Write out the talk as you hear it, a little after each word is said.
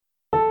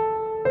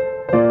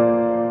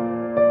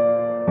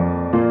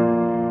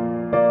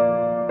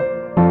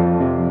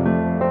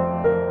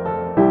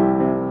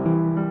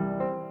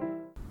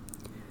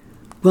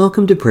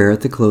Welcome to prayer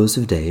at the close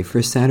of day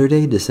for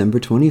Saturday, December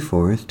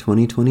 24th,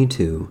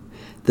 2022,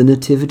 the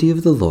Nativity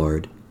of the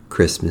Lord,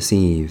 Christmas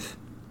Eve.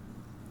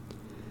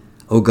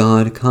 O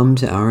God, come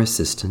to our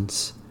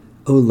assistance.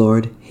 O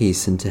Lord,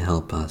 hasten to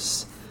help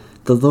us.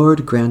 The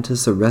Lord grant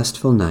us a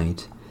restful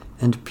night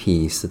and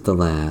peace at the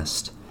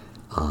last.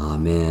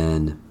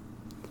 Amen.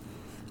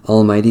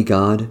 Almighty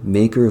God,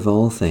 maker of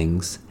all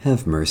things,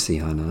 have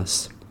mercy on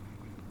us.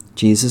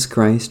 Jesus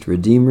Christ,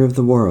 Redeemer of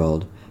the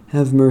world,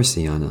 have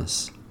mercy on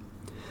us.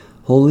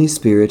 Holy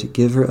Spirit,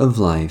 giver of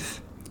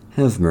life,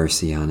 have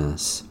mercy on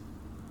us.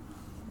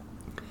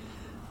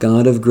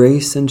 God of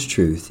grace and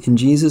truth, in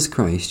Jesus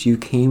Christ you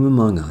came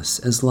among us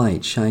as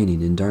light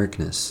shining in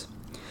darkness.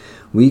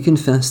 We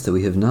confess that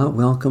we have not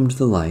welcomed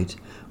the light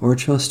or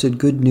trusted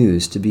good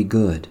news to be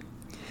good.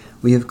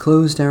 We have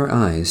closed our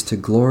eyes to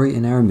glory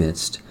in our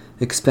midst,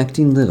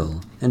 expecting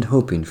little and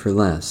hoping for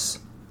less.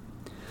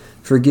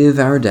 Forgive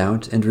our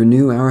doubt and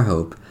renew our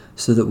hope,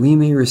 so that we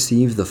may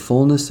receive the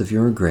fullness of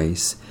your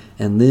grace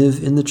and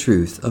live in the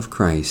truth of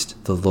Christ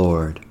the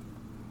Lord.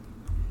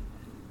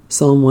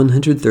 Psalm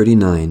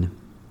 139.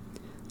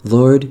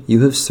 Lord,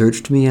 you have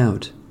searched me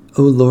out.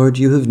 O Lord,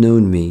 you have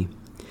known me.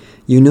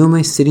 You know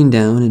my sitting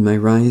down and my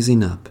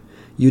rising up.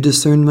 You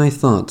discern my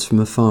thoughts from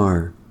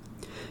afar.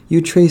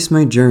 You trace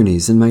my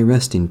journeys and my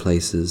resting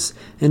places,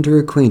 and are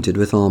acquainted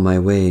with all my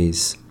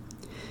ways.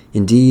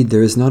 Indeed,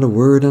 there is not a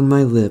word on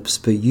my lips,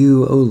 but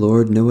you, O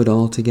Lord, know it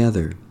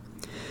altogether.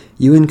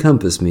 You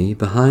encompass me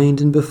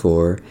behind and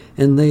before,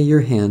 and lay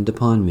your hand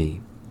upon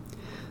me.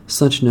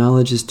 Such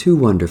knowledge is too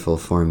wonderful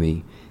for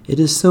me.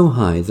 It is so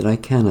high that I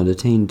cannot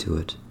attain to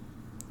it.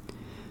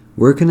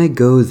 Where can I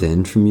go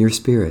then from your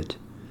Spirit?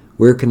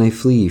 Where can I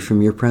flee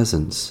from your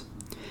presence?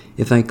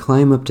 If I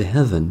climb up to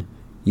heaven,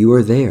 you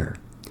are there.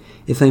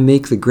 If I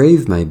make the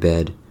grave my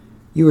bed,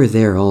 you are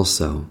there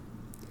also.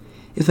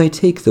 If I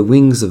take the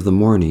wings of the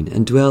morning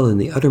and dwell in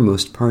the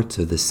uttermost parts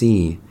of the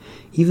sea,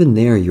 even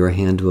there your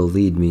hand will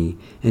lead me,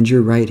 and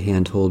your right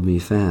hand hold me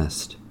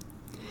fast.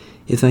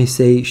 If I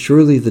say,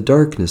 surely the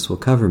darkness will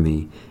cover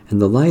me,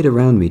 and the light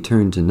around me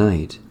turn to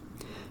night.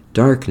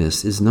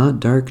 Darkness is not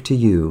dark to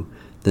you,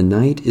 the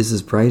night is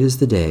as bright as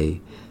the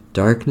day,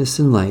 darkness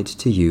and light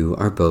to you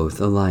are both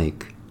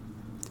alike.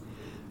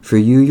 For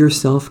you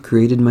yourself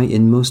created my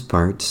inmost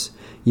parts,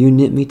 you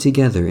knit me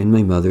together in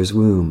my mother's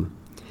womb.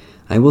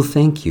 I will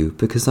thank you,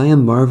 because I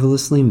am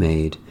marvelously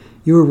made,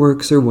 your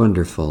works are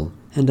wonderful,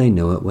 and I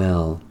know it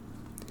well.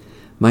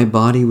 My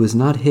body was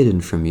not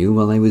hidden from you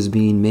while I was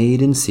being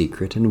made in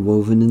secret and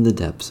woven in the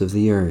depths of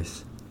the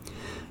earth.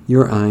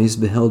 Your eyes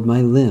beheld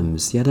my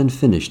limbs, yet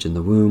unfinished in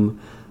the womb.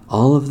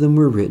 All of them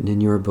were written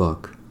in your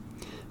book.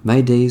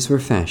 My days were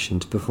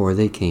fashioned before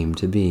they came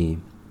to be.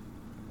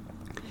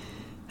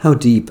 How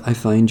deep I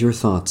find your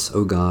thoughts,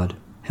 O God!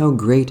 How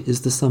great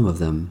is the sum of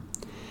them!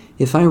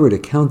 If I were to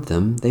count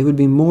them, they would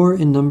be more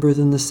in number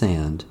than the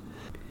sand.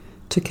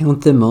 To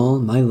count them all,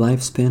 my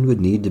lifespan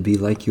would need to be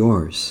like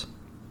yours.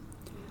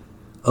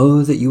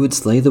 Oh, that you would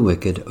slay the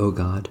wicked, O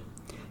God!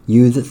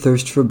 You that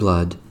thirst for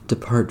blood,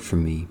 depart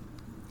from me.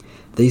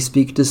 They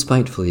speak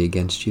despitefully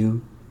against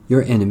you.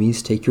 Your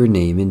enemies take your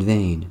name in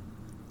vain.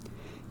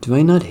 Do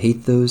I not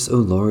hate those, O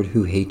Lord,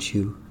 who hate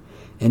you?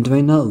 And do I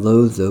not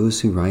loathe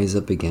those who rise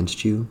up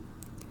against you?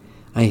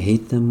 I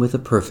hate them with a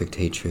perfect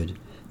hatred.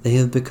 They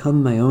have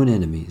become my own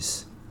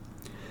enemies.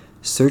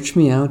 Search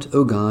me out,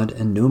 O God,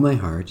 and know my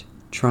heart.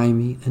 Try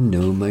me and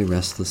know my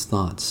restless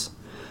thoughts.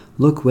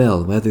 Look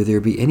well whether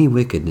there be any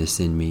wickedness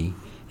in me,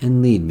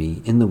 and lead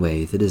me in the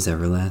way that is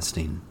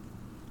everlasting.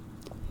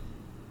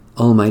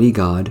 Almighty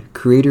God,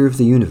 creator of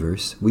the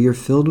universe, we are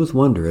filled with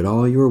wonder at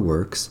all your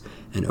works,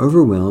 and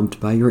overwhelmed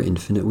by your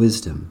infinite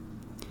wisdom.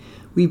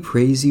 We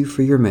praise you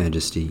for your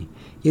majesty,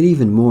 yet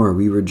even more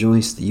we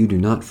rejoice that you do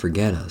not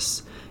forget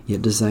us,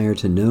 yet desire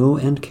to know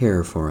and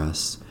care for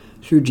us,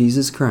 through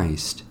Jesus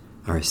Christ,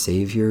 our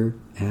Savior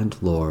and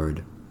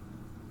Lord.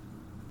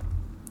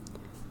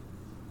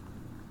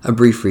 A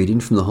brief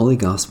reading from the Holy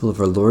Gospel of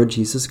our Lord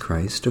Jesus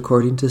Christ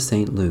according to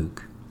St.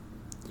 Luke.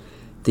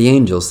 The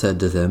angel said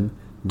to them,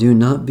 Do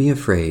not be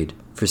afraid,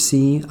 for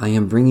see, I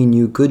am bringing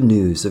you good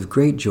news of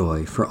great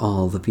joy for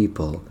all the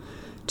people.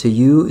 To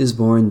you is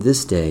born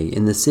this day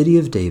in the city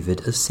of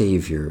David a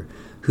Savior,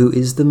 who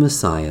is the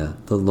Messiah,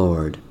 the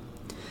Lord.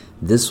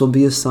 This will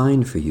be a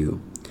sign for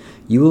you.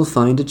 You will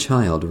find a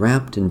child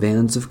wrapped in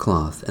bands of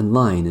cloth and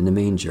lying in a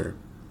manger.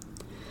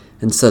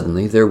 And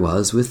suddenly there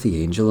was with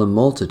the angel a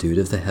multitude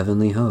of the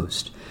heavenly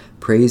host,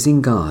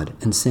 praising God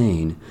and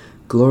saying,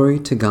 Glory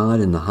to God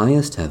in the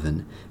highest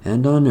heaven,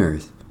 and on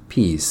earth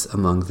peace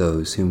among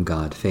those whom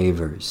God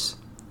favors.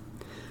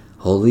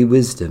 Holy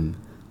wisdom,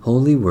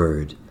 holy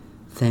word,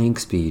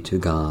 thanks be to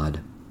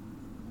God.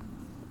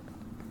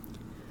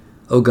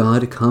 O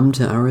God, come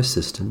to our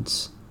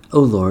assistance. O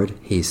Lord,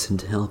 hasten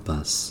to help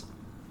us.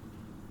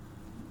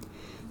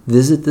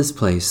 Visit this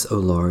place, O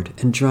Lord,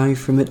 and drive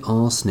from it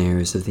all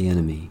snares of the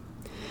enemy.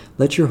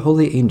 Let your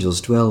holy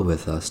angels dwell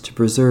with us to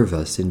preserve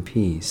us in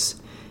peace,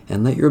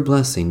 and let your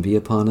blessing be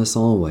upon us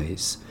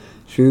always,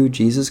 through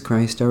Jesus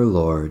Christ our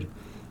Lord.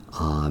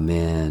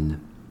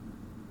 Amen.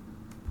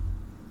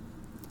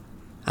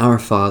 Our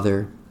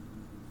Father,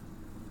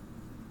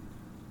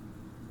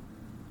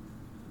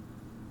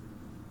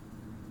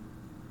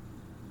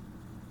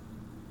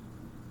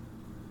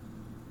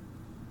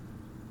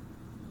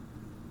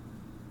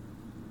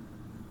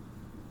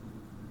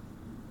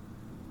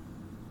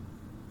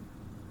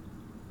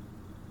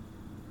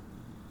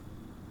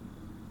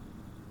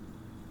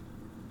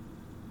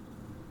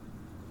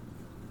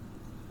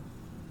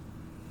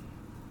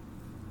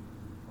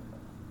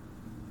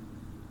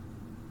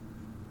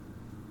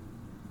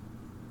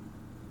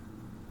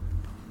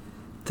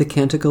 the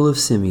Canticle of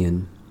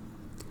Simeon.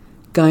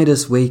 Guide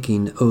us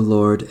waking, O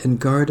Lord, and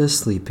guard us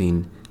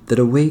sleeping, that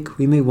awake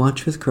we may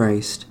watch with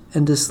Christ,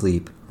 and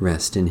asleep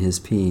rest in his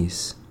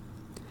peace.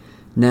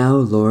 Now,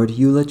 Lord,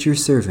 you let your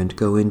servant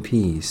go in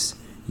peace.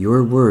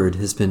 Your word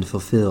has been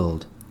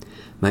fulfilled.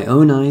 My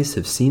own eyes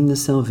have seen the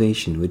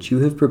salvation which you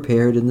have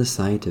prepared in the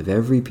sight of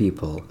every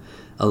people,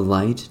 a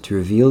light to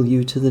reveal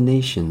you to the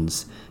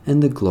nations,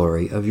 and the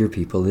glory of your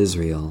people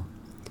Israel.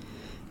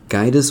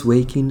 Guide us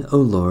waking, O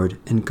Lord,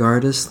 and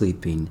guard us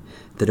sleeping,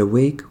 that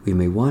awake we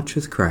may watch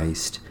with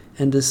Christ,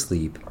 and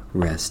asleep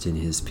rest in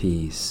his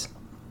peace.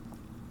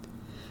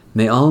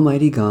 May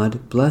Almighty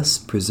God bless,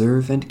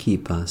 preserve, and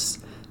keep us,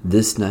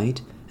 this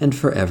night and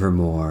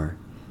forevermore.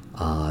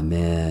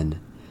 Amen.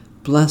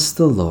 Bless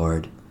the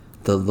Lord.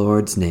 The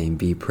Lord's name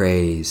be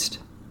praised.